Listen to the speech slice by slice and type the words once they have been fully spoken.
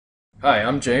Hi,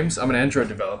 I'm James. I'm an Android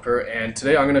developer, and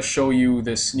today I'm going to show you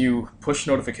this new push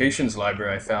notifications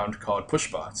library I found called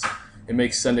PushBots. It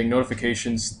makes sending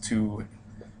notifications to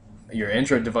your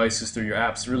Android devices through your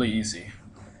apps really easy.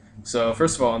 So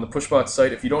first of all, on the PushBots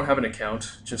site, if you don't have an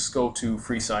account, just go to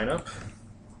free sign up.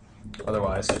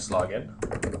 Otherwise, just log in.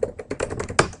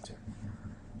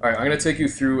 Alright, I'm going to take you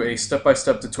through a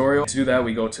step-by-step tutorial. To do that,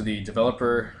 we go to the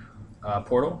developer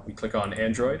portal. We click on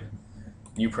Android.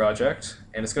 New project,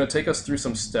 and it's going to take us through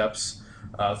some steps.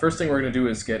 The first thing we're going to do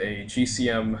is get a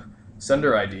GCM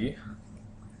sender ID.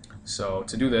 So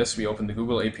to do this, we open the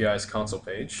Google API's console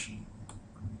page.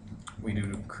 We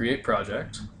do create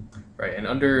project, right? And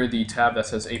under the tab that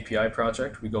says API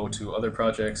project, we go to other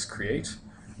projects, create.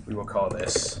 We will call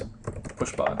this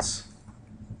PushBots.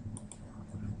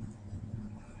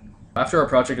 After our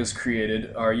project is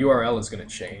created, our URL is going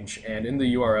to change, and in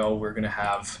the URL we're going to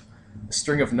have a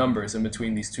string of numbers in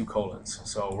between these two colons.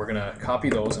 So we're going to copy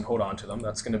those and hold on to them.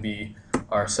 That's going to be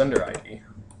our sender ID.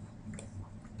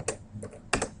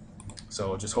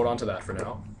 So just hold on to that for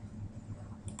now.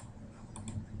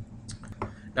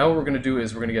 Now what we're going to do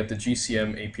is we're going to get the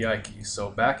GCM API key. So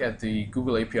back at the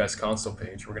Google API's console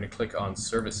page, we're going to click on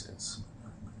Services.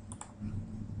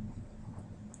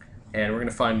 And we're going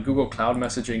to find Google Cloud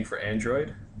Messaging for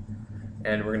Android.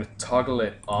 And we're going to toggle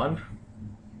it on.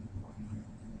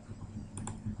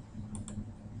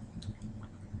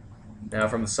 Now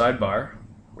from the sidebar,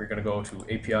 we're going to go to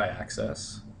API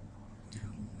Access,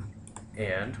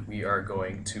 and we are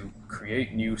going to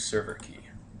create new server key.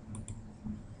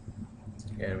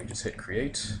 And we just hit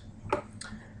create.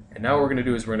 And now what we're going to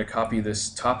do is we're going to copy this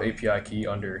top API key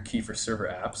under key for server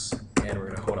apps, and we're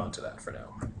going to hold on to that for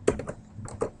now.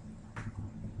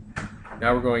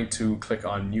 Now we're going to click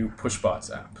on new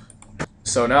PushBots app.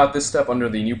 So now at this step under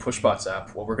the new PushBots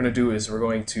app, what we're going to do is we're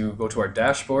going to go to our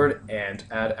dashboard and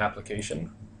add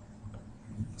application.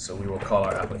 So we will call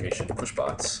our application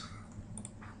PushBots.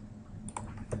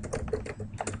 We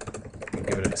can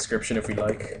give it a description if we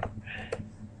like.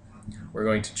 We're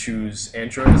going to choose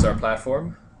Android as our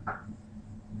platform.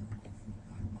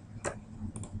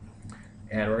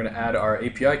 And we're going to add our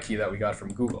API key that we got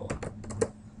from Google.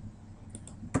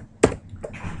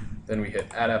 Then we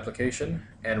hit Add Application,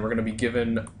 and we're going to be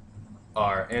given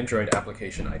our Android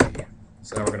application ID.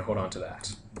 So now we're going to hold on to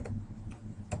that.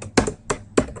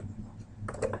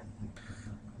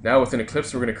 Now within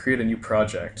Eclipse, we're going to create a new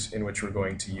project in which we're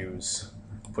going to use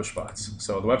PushBots.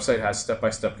 So the website has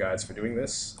step-by-step guides for doing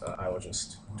this. I will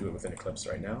just do it within Eclipse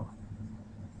right now.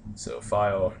 So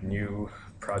File, New,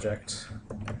 Project,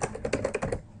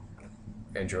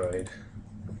 Android.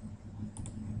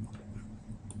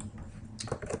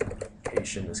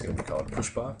 Is going to be called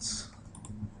PushBots.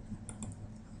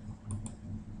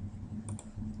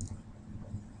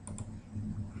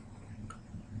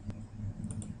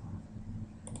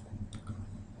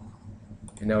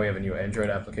 And now we have a new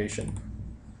Android application.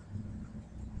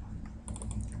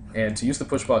 And to use the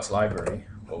PushBots library,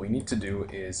 what we need to do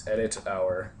is edit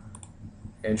our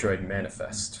Android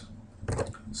manifest.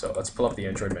 So let's pull up the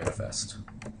Android manifest.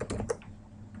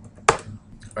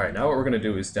 Alright, now what we're going to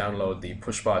do is download the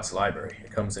PushBots library.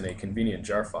 It comes in a convenient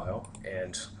jar file,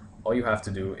 and all you have to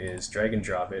do is drag and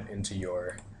drop it into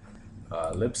your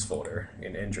libs folder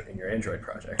in your Android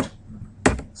project.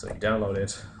 So you download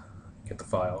it, get the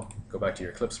file, go back to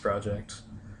your Eclipse project,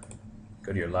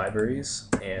 go to your libraries,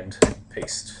 and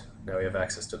paste. Now we have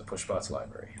access to the PushBots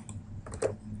library.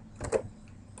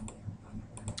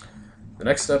 The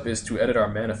next step is to edit our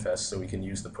manifest so we can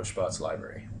use the PushBots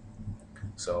library.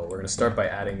 So we're going to start by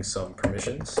adding some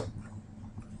permissions.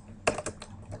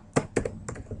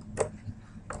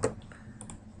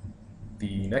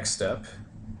 The next step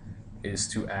is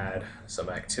to add some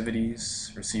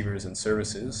activities, receivers, and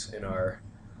services in our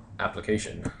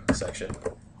application section.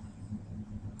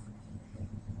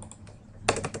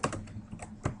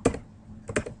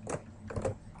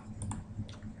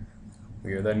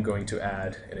 We are then going to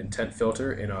add an intent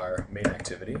filter in our main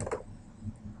activity.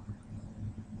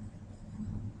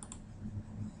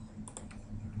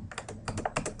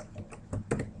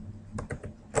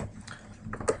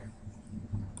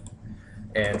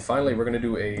 And finally, we're going to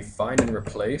do a find and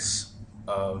replace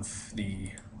of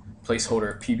the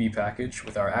placeholder PB package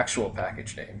with our actual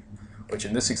package name, which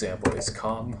in this example is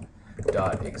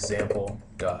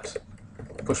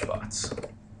com.example.pushbots.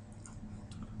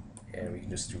 And we can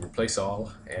just do replace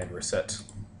all, and we're set.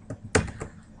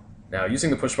 Now,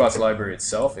 using the PushBots library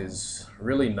itself is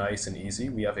really nice and easy.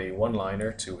 We have a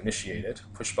one-liner to initiate it,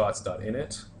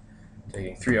 pushbots.init,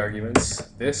 taking 3 arguments,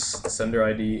 this, the sender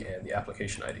ID, and the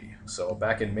application ID. So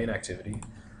back in main activity,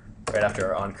 Right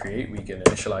after our onCreate, we can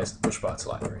initialize the PushBots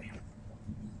library.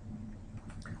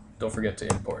 Don't forget to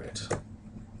import it.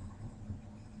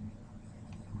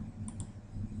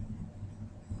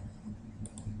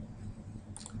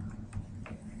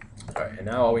 Alright, and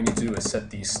now all we need to do is set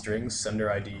these strings,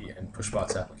 sender ID and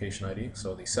PushBots application ID.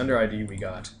 So the sender ID we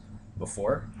got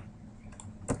before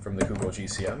from the Google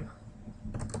GCM.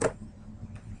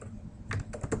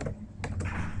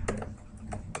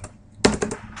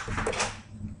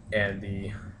 And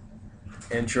the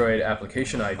Android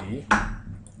application ID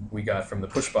we got from the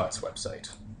PushBots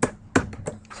website.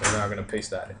 So now we're going to paste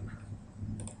that in.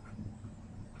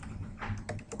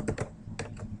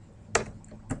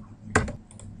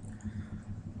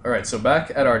 Alright, so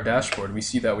back at our dashboard, we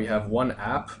see that we have one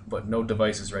app, but no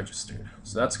devices registered.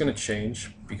 So that's going to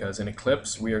change because in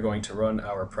Eclipse, we are going to run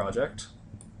our project.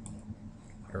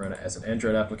 I run it as an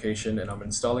Android application, and I'm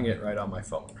installing it right on my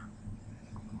phone.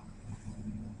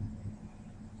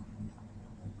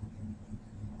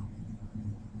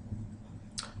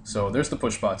 So there's the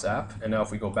PushBots app, and now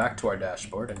if we go back to our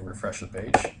dashboard and refresh the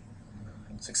page,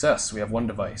 success, we have one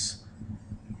device.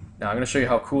 Now I'm going to show you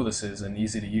how cool this is and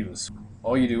easy to use.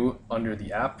 All you do under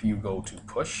the app, you go to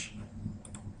push,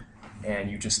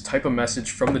 and you just type a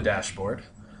message from the dashboard.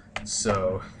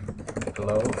 So,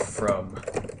 hello from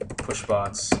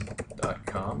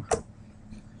pushbots.com.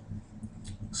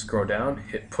 Scroll down,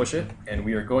 hit push it, and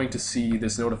we are going to see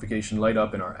this notification light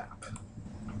up in our app.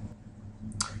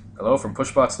 Hello from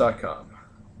pushbots.com.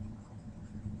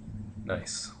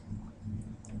 Nice.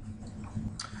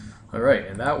 Alright,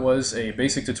 and that was a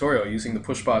basic tutorial using the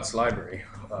PushBots library.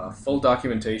 Full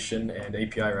documentation and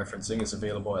API referencing is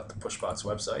available at the PushBots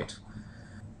website.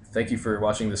 Thank you for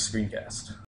watching this screencast.